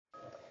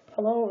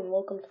Hello and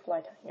welcome to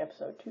Fly Tying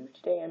episode 2.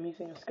 Today I'm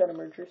using a scud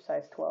emerger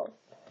size 12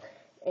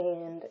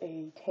 and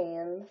a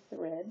tan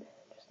thread,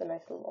 just a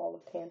nice little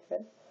olive tan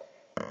thread.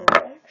 And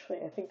actually,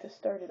 I think to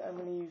start it I'm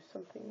going to use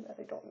something that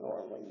I don't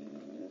normally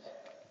use.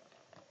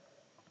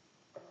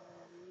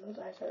 Those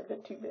eyes are a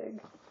bit too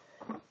big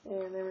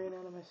and I ran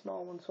out of my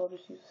small one, so I'll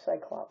just use a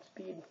Cyclops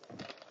bead.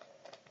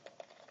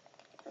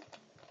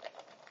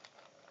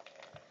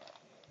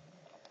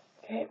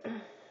 Okay,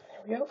 there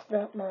we go,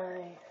 got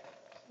my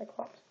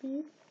Cyclops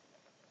bead.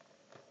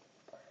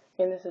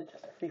 And this is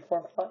just a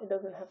freeform fly. It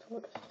doesn't have to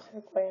look a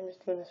specific way. I'm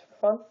just doing this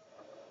for fun.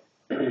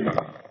 So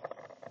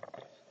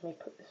let me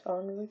put this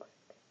on really quick.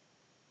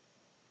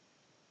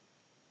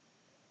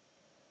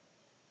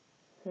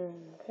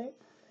 Okay,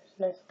 there's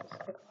a nice little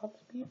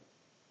Cyclops bead.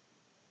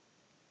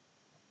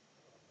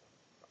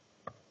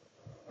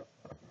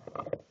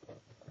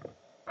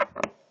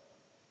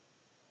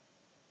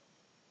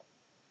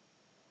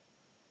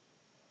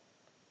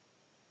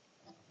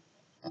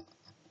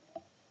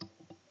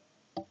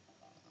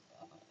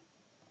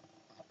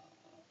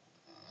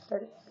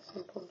 Start it with a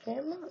simple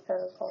jam knot,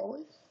 as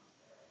always.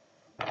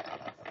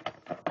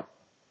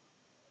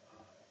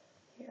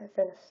 Here I'm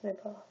going to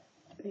snip off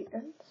the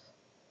ends.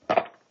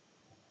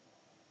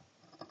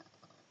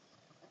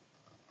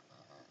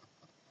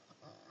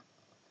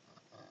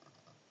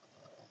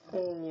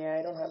 And yeah,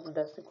 I don't have the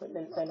best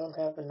equipment. I don't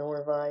have a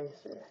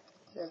Norvise or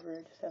whatever.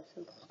 I just have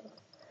simple stuff.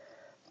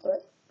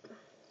 But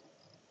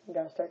you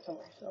gotta start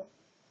somewhere, so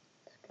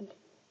let's continue.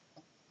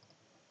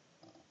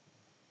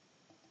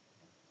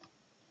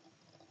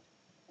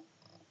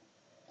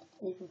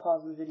 You can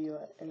pause the video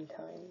at any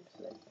time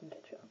so that you can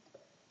catch up.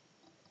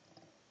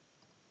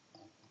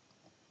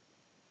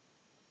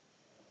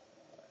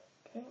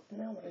 Okay,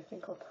 now what I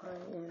think I'll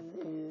tie in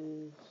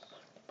is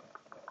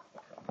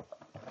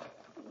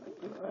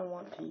what I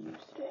want to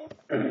use today.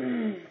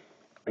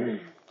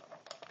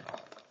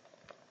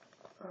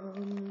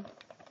 I'm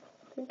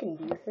thinking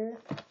deer hair.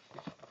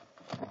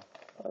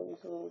 I'll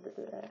use a little bit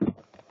of that.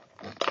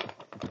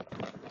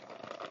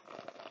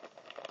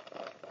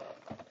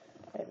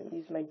 I haven't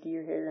used my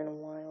deer hair in a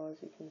while.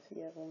 As you can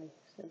see, I've only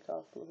snipped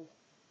off a little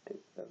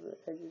bit of the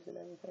edges and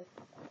everything.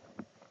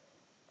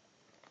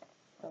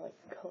 I like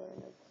the coloring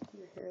of this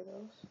deer hair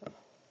though, so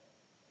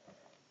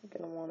you're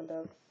going to want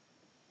about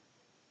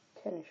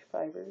 10-ish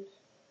fibers.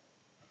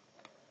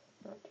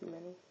 Not too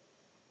many,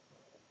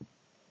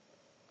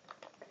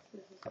 because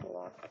this is a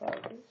lot of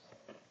fibers.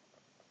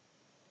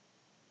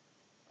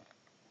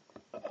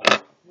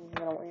 You're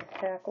going to want your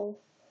tackle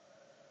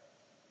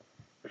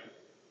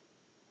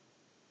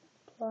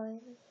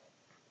pliers.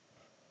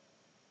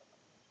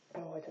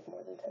 Oh, I took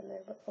more than 10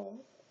 there, but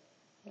oh,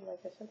 and like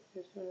I said,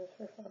 we're just doing this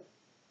for fun.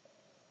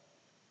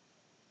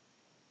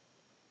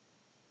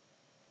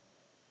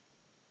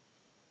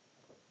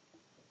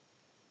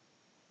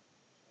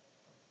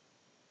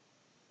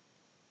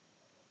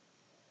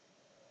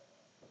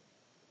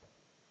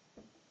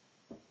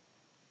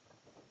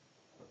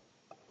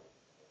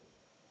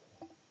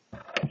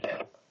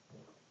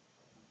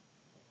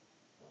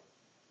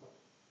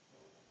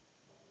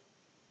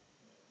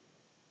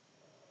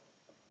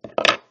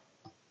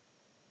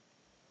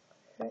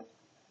 Okay,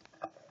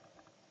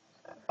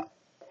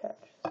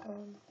 attach this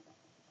on.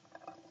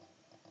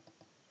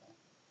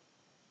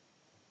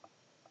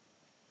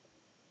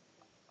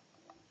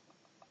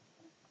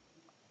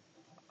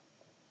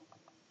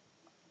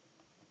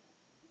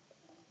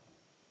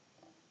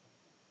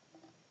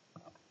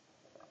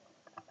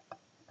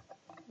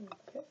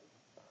 Okay.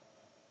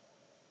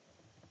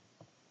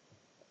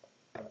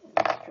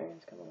 The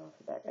strands coming off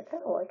the back. I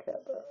kind of like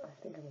that, but I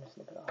think I'm going to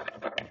snip it off.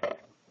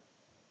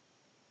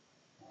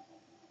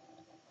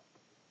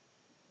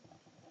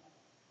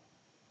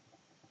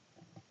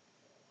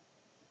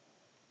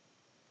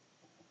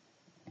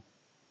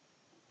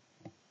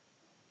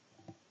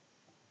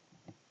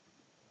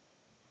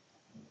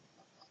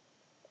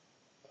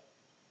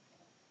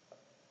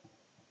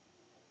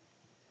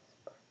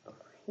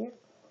 Over here.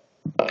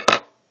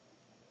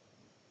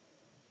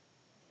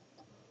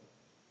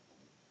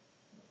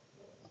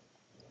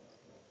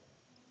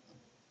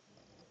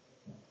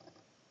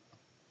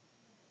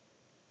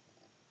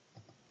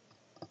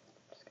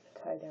 Just going to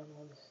tie down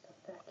all this stuff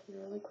back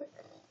here really quick.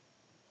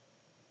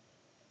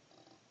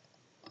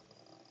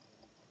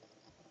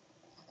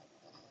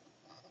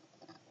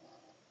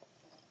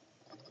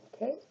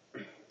 Okay.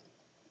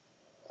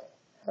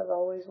 As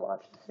always,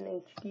 watch this in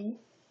HD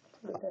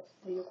for the best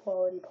video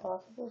quality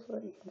possible so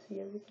that you can see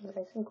everything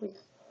nice and clear.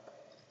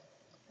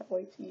 That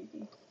way it's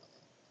easy.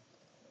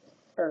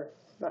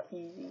 Not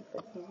easy,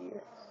 but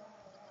easier.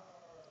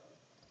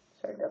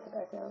 Sorry about the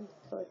background.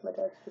 It's like my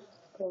dad's just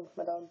playing with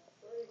my dog.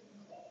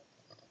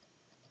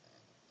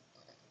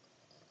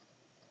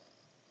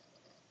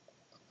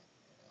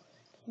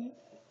 Keep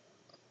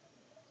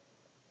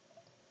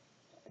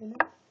spinning,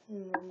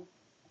 and then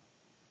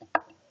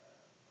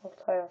I'll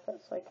tie off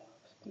that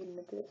Cyclops bead in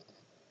a bit.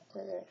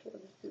 Actually,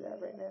 I'll just do that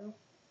right now.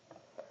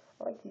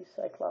 I like to use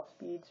Cyclops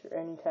beads or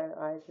any kind of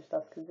eyes or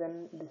stuff, because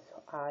then this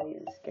eye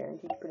is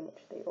guaranteed to pretty much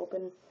stay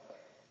open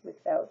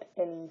without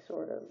any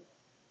sort of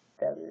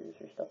feathers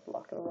or stuff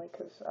blocking the light,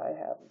 because I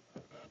have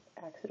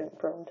accident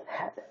prone to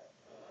that.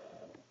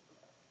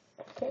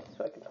 Okay,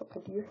 so I can put the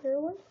deer hair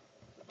away.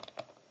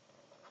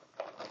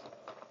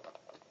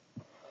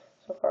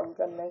 So far we've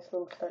got a nice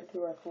little start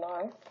to our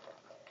fly.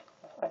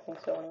 I think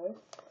so anyways.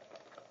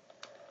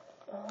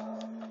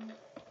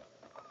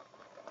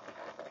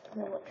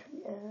 Now what should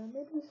we add?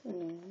 Maybe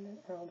some,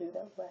 I'll do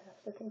that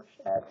last. I think we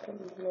should add some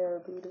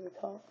marabou to the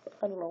top.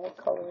 I don't know what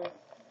color.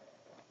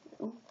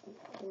 Ooh,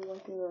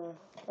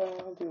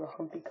 I'll do a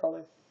humpy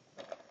color.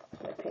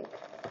 My pink.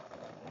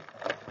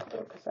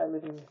 Because I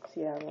live in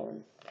Seattle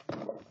and,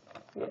 well,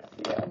 yeah,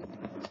 Seattle.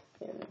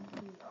 And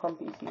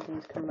humpy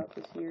season's coming up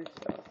this year,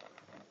 so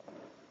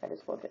I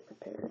just will get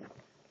prepared.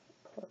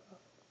 Pluck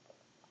off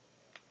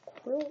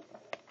quilt.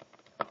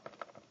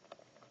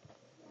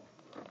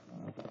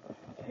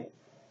 Okay.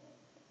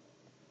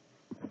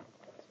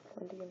 That's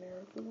plenty of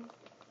marabou.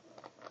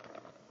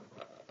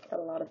 Got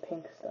a lot of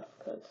pink stuff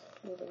because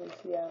we live in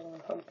Seattle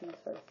and humpies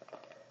are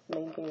the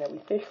main thing that we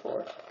fish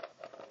for.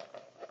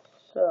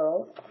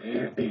 So,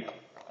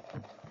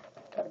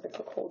 got a bit of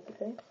a cold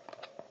today.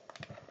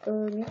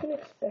 You can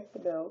expect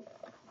about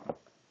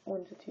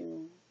 1 to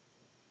 2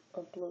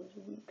 uploads a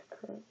week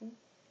currently.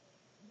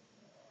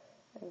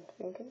 I'm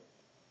thinking.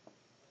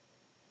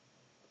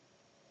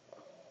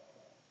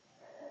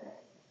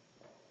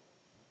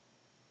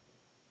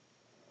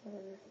 So,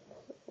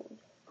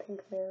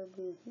 pink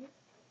marabou here.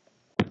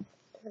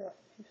 Tear off a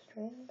few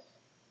strands.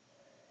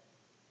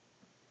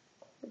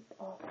 Clip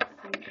off the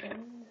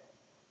end.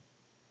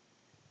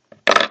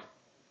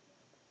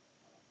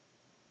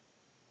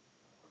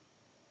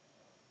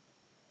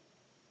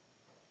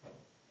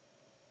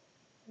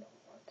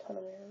 A ton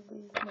of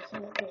marabou,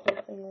 messing up the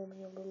whole thing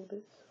only a little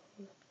bit,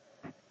 so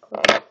I'm clip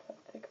off that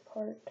thick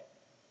part.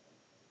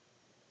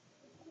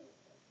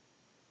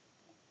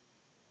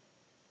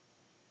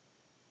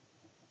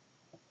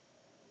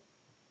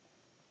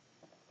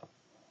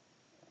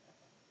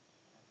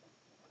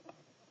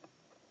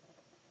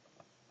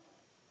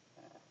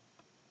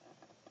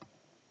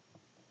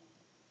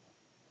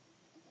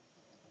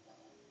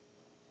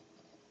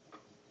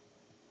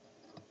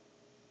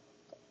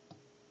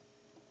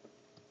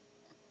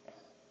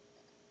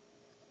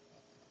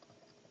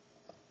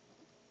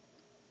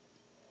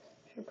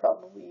 Should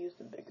probably use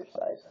the bigger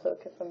size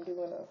hook if I'm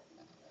doing a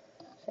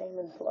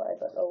salmon fly,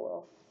 but oh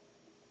well.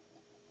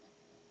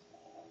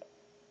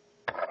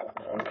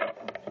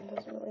 It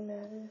doesn't really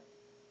matter.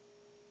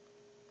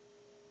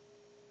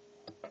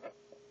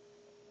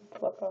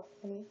 Pluck off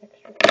any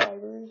extra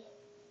fibers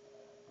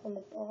on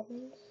the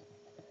bottoms,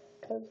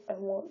 because I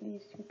want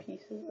these two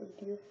pieces of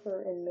deer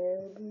fur and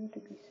marabou to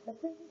be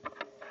separate,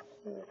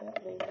 so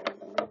that they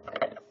will look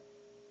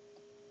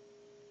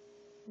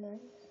nice.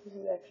 This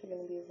is actually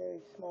going to be a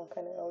very small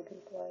kind of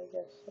elegant fly, I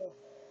guess, so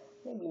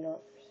maybe not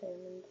for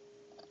salmon,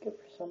 but good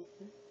for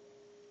something.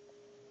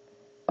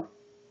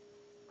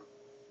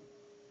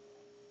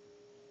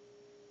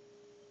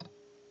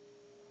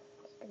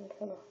 Just going to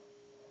kind of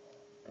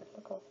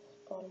pluck off this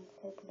bottom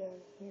fiber down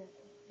here,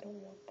 because I don't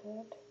want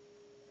that.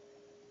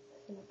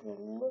 I'm going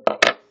to look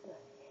at the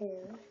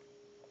hair.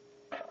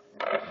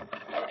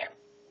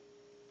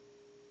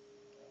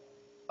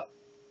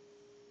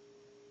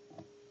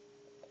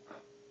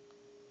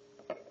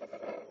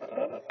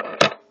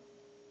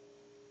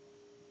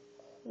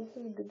 This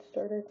is a good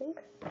start, I think.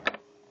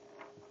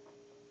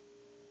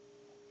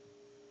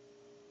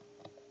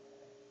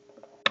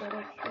 Put off that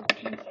extra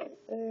piece right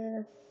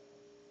there.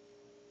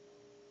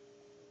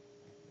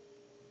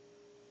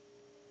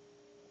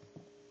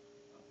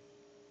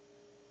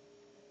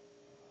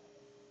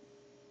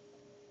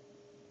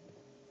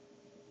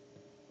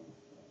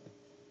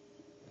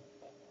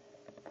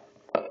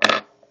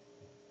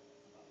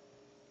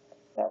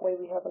 That way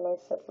we have a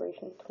nice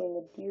separation between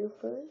the deer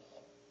furs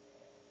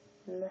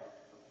and the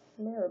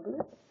marabou.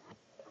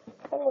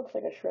 Kind of looks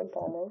like a shrimp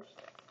almost.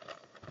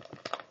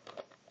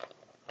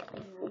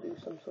 We'll do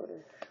some sort of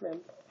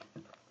shrimp.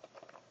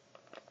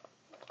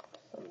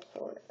 Some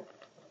sort.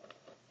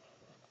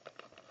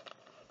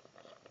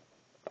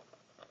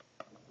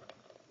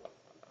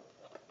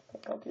 I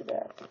think I'll do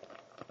that.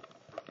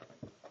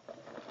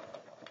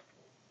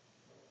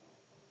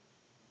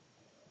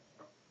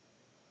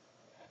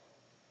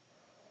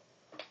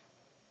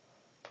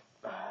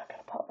 I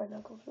gotta pop my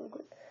knuckles real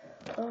quick.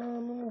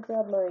 I'm gonna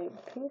grab my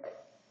pink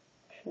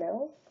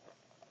Chanel.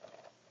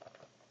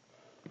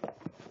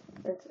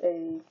 It's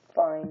a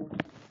fine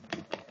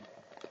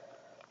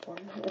one.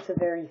 It's a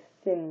very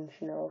thin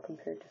Chanel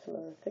compared to some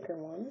of the thicker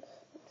ones.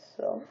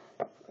 So,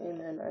 and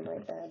then I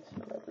might add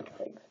some rubber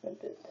legs in a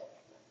bit.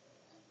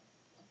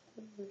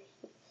 Let's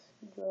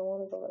see, do I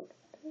want to go like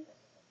this?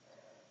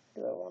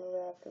 Do I want to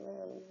wrap it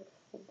around?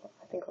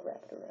 I think I'll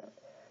wrap it around.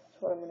 So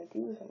what I'm going to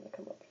do is I'm going to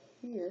come up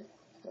here.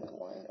 I'm going to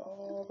wind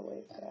all the way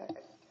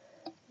back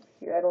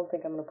here. I don't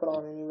think I'm going to put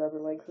on any rubber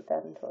legs with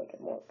that until I get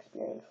more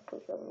experience with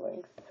those rubber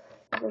legs.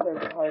 Those are a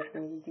bit hard for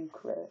me to do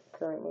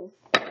currently,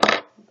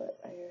 but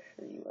I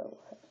assure you I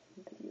will have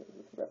some videos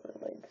with rubber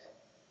legs.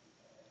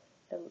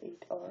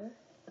 L8R.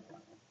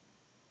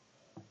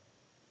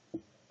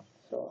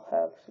 So I'll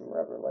have some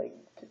rubber leg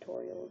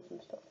tutorials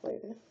and stuff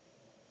later.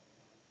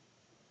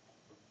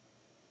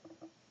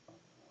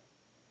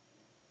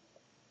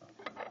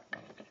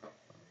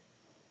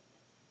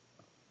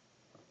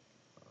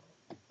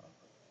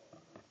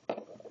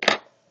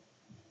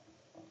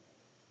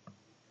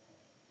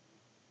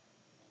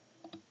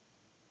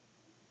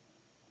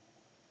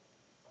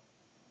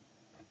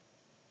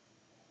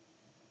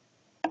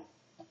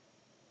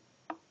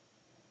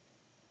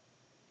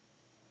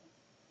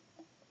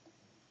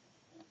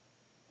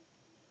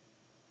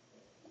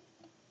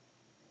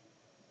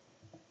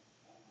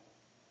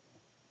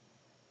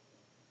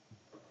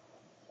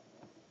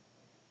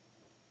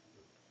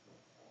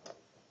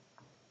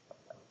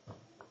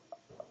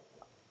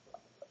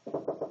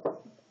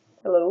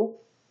 Hello?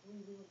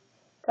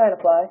 Kind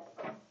of fly.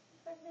 I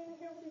can't even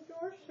hear with the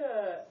door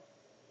shut.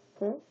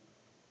 Hmm?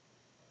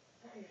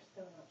 Oh, you're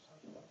still not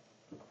something.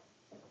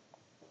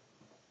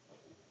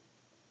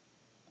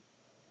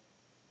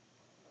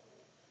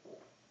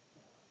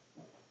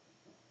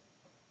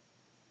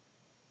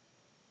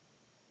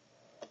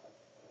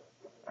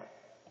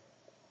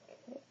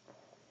 Okay.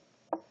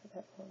 For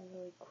that one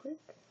really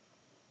quick.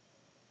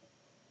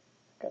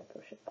 Gotta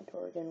go shut the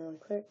door again really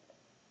quick.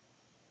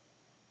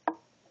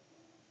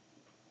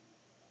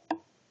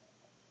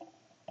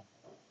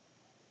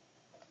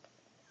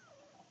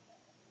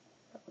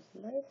 That was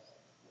nice.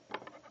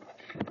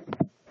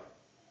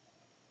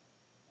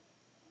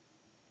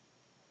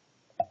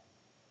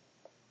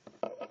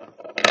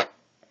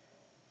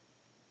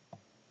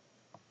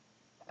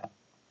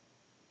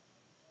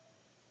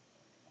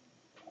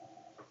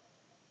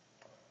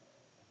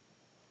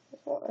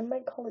 Well, I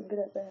might call it good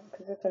at that,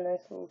 because it's a nice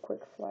little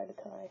quick fly to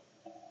tie.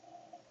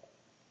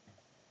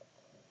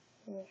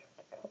 Finish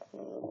with a couple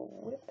of little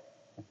whip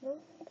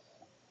knots.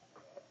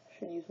 I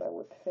should use my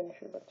whip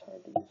finisher, but it's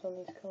hard to use on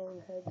these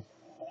cone heads.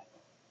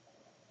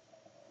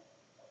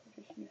 So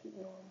just use it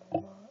normal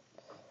knots.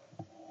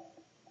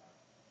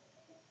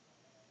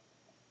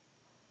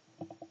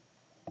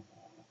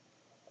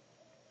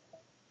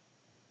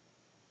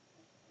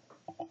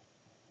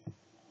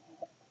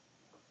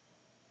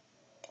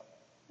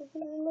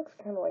 It looks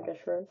kind of like a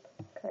shrimp,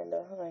 kind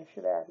of. I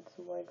should have added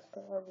some legs,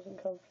 but I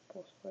wasn't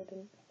comfortable, so I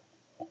didn't.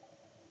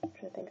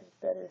 Which I think is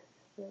better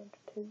for them to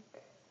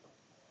take.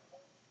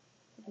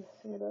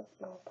 Messing it up,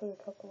 I'll put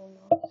a couple of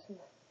knots in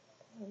the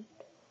front.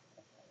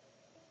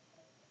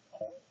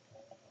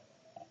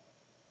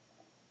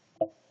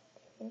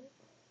 Okay.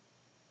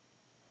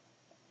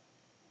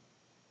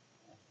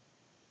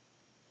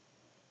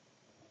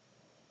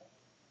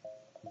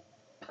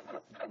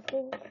 I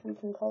think we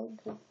can call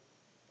it good.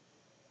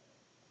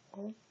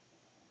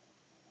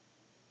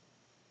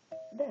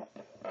 That.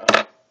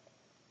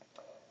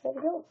 There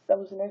we go. That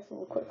was a nice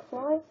little quick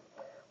fly.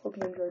 Hope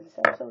you enjoyed this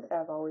episode.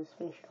 As always,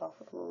 finish it off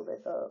with a little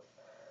bit of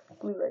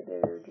glue right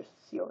there, just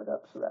to seal it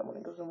up so that when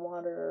it goes in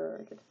water or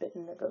it gets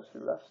bitten or goes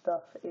through rough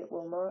stuff, it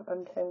will not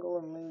untangle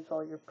and lose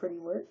all your pretty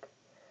work.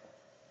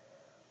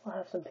 I'll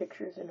have some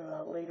pictures in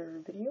a later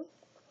video.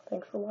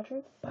 Thanks for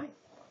watching. Bye.